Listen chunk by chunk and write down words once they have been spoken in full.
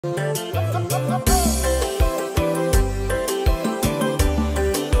Hey,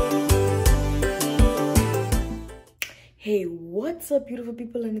 what's up, beautiful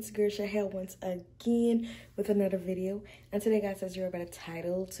people? And it's girl here once again with another video. And today, guys, as you're about to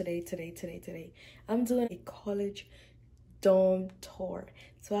title, today I'm doing a college dorm tour.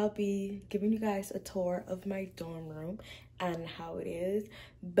 So I'll be giving you guys a tour of my dorm room and how it is.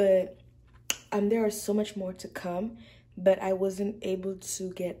 But there is so much more to come, but I wasn't able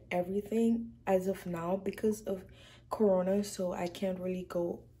to get everything as of now because of Corona, so I can't really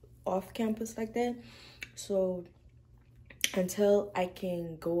go off campus like that. So until I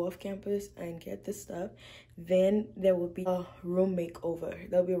can go off campus and get this stuff, then there will be a room makeover.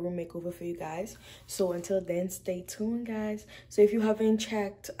 There'll be a room makeover for you guys. So until then, stay tuned, guys. So if you haven't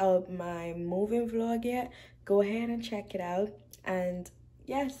checked out my moving vlog yet, go ahead and check it out. And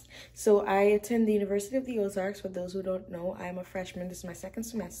yes, so I attend the University of the Ozarks. For those who don't know, I am a freshman. This is my second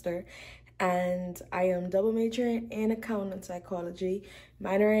semester. And I am double majoring in accounting and psychology,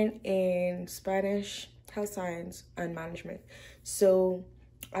 minoring in Spanish, health science, and management. So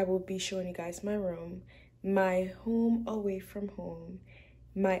I will be showing you guys my room, my home away from home,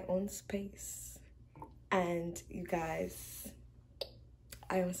 my own space. And you guys,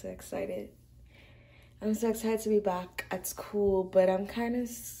 I am so excited. I'm so excited to be back at school, but I'm kind of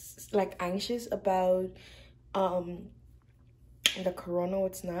like anxious about the corona.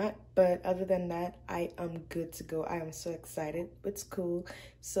 It's not, but other than that, I am good to go. I am so excited with school.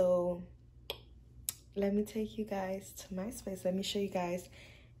 So let me take you guys to my space. Let me show you guys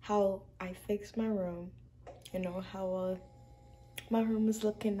how I fixed my room, you know, how my room is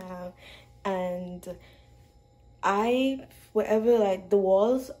looking now. And wherever, like the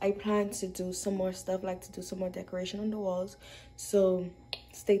walls, I plan to do some more stuff, like to do some more decoration on the walls. So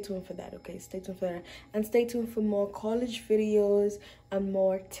stay tuned for that, okay? Stay tuned for that. And stay tuned for more college videos and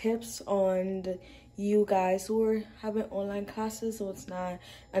more tips on you guys who are having online classes, so it's not,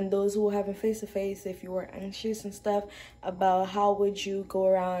 and those who are having face-to-face, if you were anxious and stuff about how would you go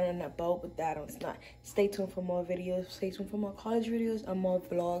around and about with that, or it's not. Stay tuned for more videos, stay tuned for more college videos and more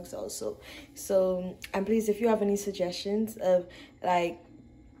vlogs also. So, and please, if you have any suggestions of like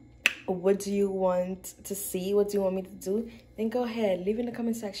what do you want to see, what do you want me to do, then go ahead, leave in the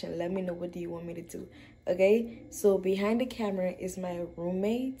comment section. Let me know what do you want me to do, okay? So behind the camera is my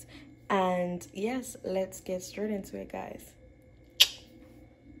roommate. And yes, let's get straight into it, guys.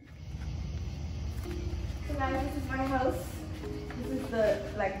 So guys, this is my house. This is the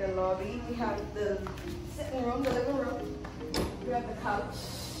lobby. We have the sitting room, the living room. We have the couch,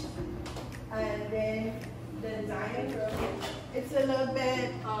 and then the dining room. It's a little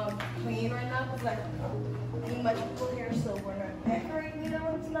bit clean right now because like ain't much people here, so we're not decorating. You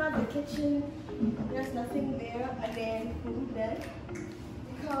know, it's not the kitchen. There's nothing there, and then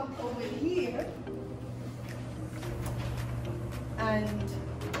come over here, and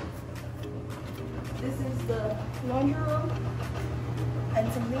this is the laundry room,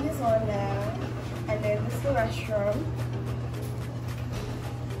 and something is on there, and then this is the restroom.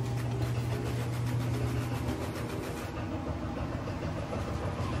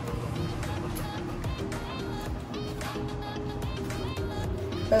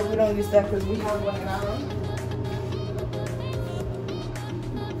 But we don't use that because we have one in our room.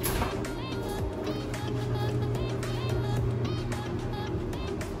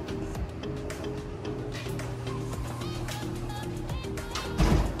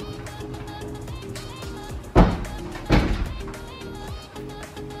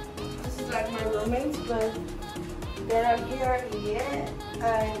 But they're not here yet,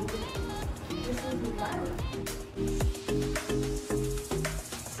 and this is my room.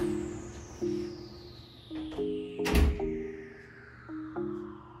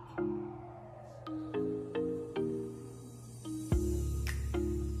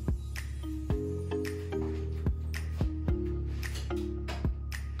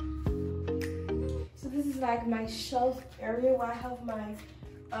 So this is like my shelf area where I have my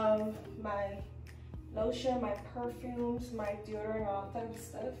my lotion, my perfumes, my deodorant, all type of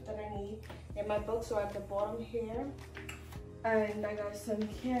stuff that I need. And my books are at the bottom here. And I got some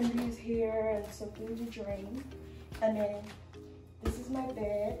candies here and something to drink. And then this is my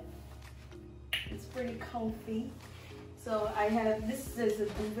bed. It's pretty comfy. So I have, this is a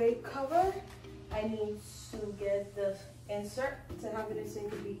duvet cover. I need to get the insert to have it so it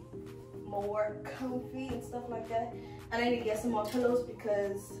can be more comfy and stuff like that. And I need to get some more pillows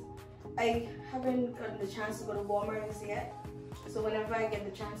because I haven't gotten the chance to go to Walmart yet. So whenever I get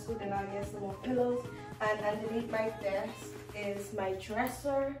the chance to, then I'll get some more pillows. And underneath my desk is my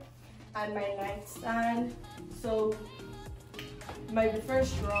dresser and my nightstand. So my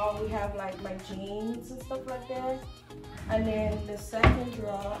first drawer, we have like my jeans and stuff like that. And then the second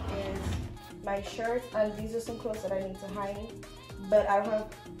drawer is my shirts, and these are some clothes that I need to hang. But I don't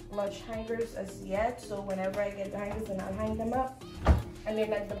have much hangers as yet, so whenever I get the hangers, then I'll hang them up. And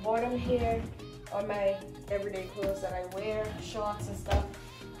then at the bottom here are my everyday clothes that I wear, shorts and stuff.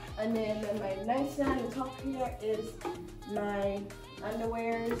 And then my nightstand, the top here is my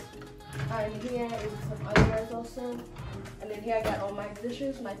underwears. And here is some underwears also. And then here I got all my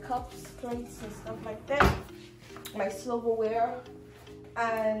dishes, my cups, plates, and stuff like that. My silverware.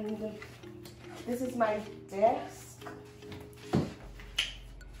 And this is my desk.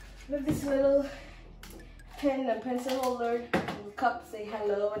 With this little pen and pencil holder, cup say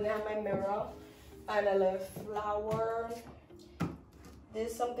hello, and then my mirror. And a little flower.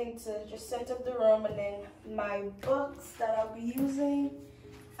 There's something to just set up the room, and then my books that I'll be using.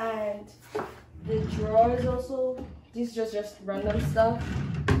 And the drawers also, these just random stuff,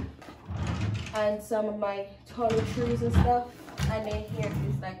 and some of my toiletries and stuff. And then here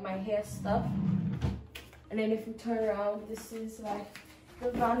is like my hair stuff. And then if you turn around, this is like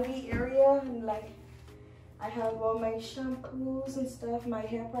the vanity area, and like I have all my shampoos and stuff, my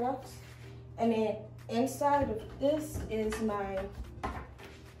hair products. And then inside of this is my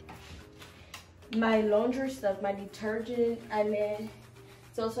laundry stuff, my detergent, and then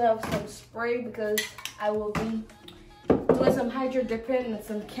it's also have some spray because I will be doing some hydro dipping and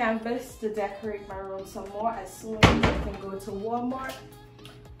some canvas to decorate my room some more as soon as I can go to Walmart.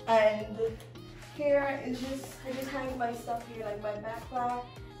 And here is I just hang my stuff here, like my backpack,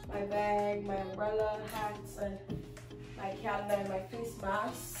 my bag, my umbrella, hats, and my calendar and my face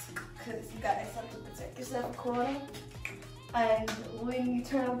mask, because you guys have to protect yourself from corona. And when you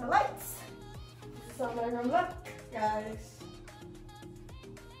turn on the lights, this is how my room look, guys.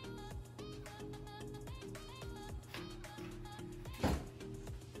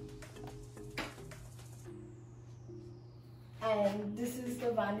 And this is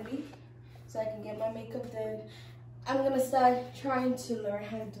the vanity, so I can get my makeup done. I'm gonna start trying to learn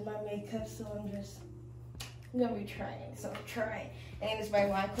how to do my makeup, so I'm gonna be trying. So I'm trying. And it's my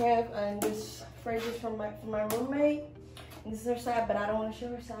Minecraft, and this fridge is from my roommate. And this is her side, but I don't want to show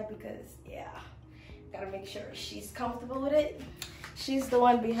her side because, yeah, gotta make sure she's comfortable with it. She's the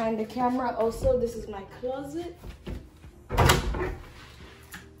one behind the camera. Also, this is my closet,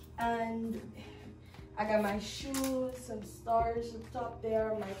 and I got my shoes, some stars up top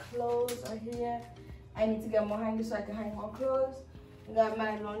there. My clothes are here. I need to get more hangers so I can hang more clothes. I got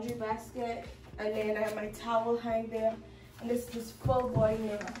my laundry basket, and then I have my towel hang there. And this is full body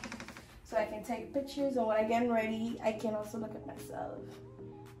mirror, so I can take pictures, and when I get ready, I can also look at myself.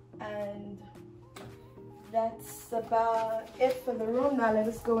 And that's about it for the room. Now let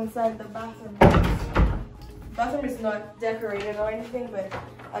us go inside the bathroom. The bathroom is not decorated or anything, but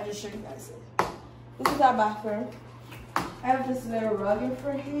I'll just show you guys it. This is our bathroom. I have this little rug in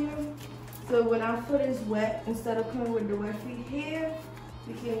front here, so when our foot is wet, instead of coming with the wet feet here,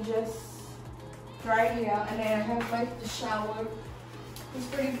 we can just dry it here. And then I have like the shower. It's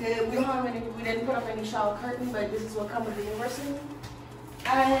pretty good. We didn't put up any shower curtain, but this is what comes with the university.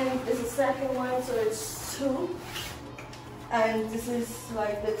 And this is the second one, so it's two. And this is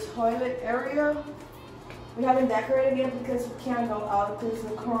like the toilet area. We haven't decorated yet because we can't go out because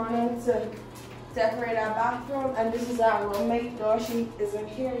of corona to decorate our bathroom. And this is our roommate door. She isn't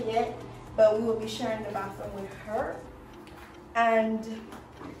here yet, but we will be sharing the bathroom with her. And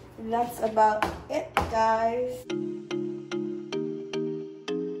that's about it, guys.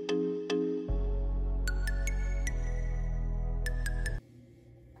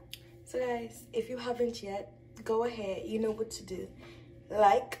 So guys, if you haven't yet, go ahead, you know what to do.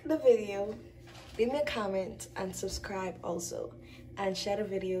 Like the video, leave me a comment, and subscribe also. And share the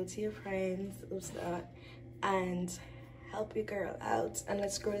video to your friends, and help your girl out, and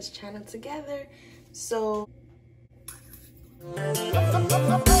let's grow this channel together. So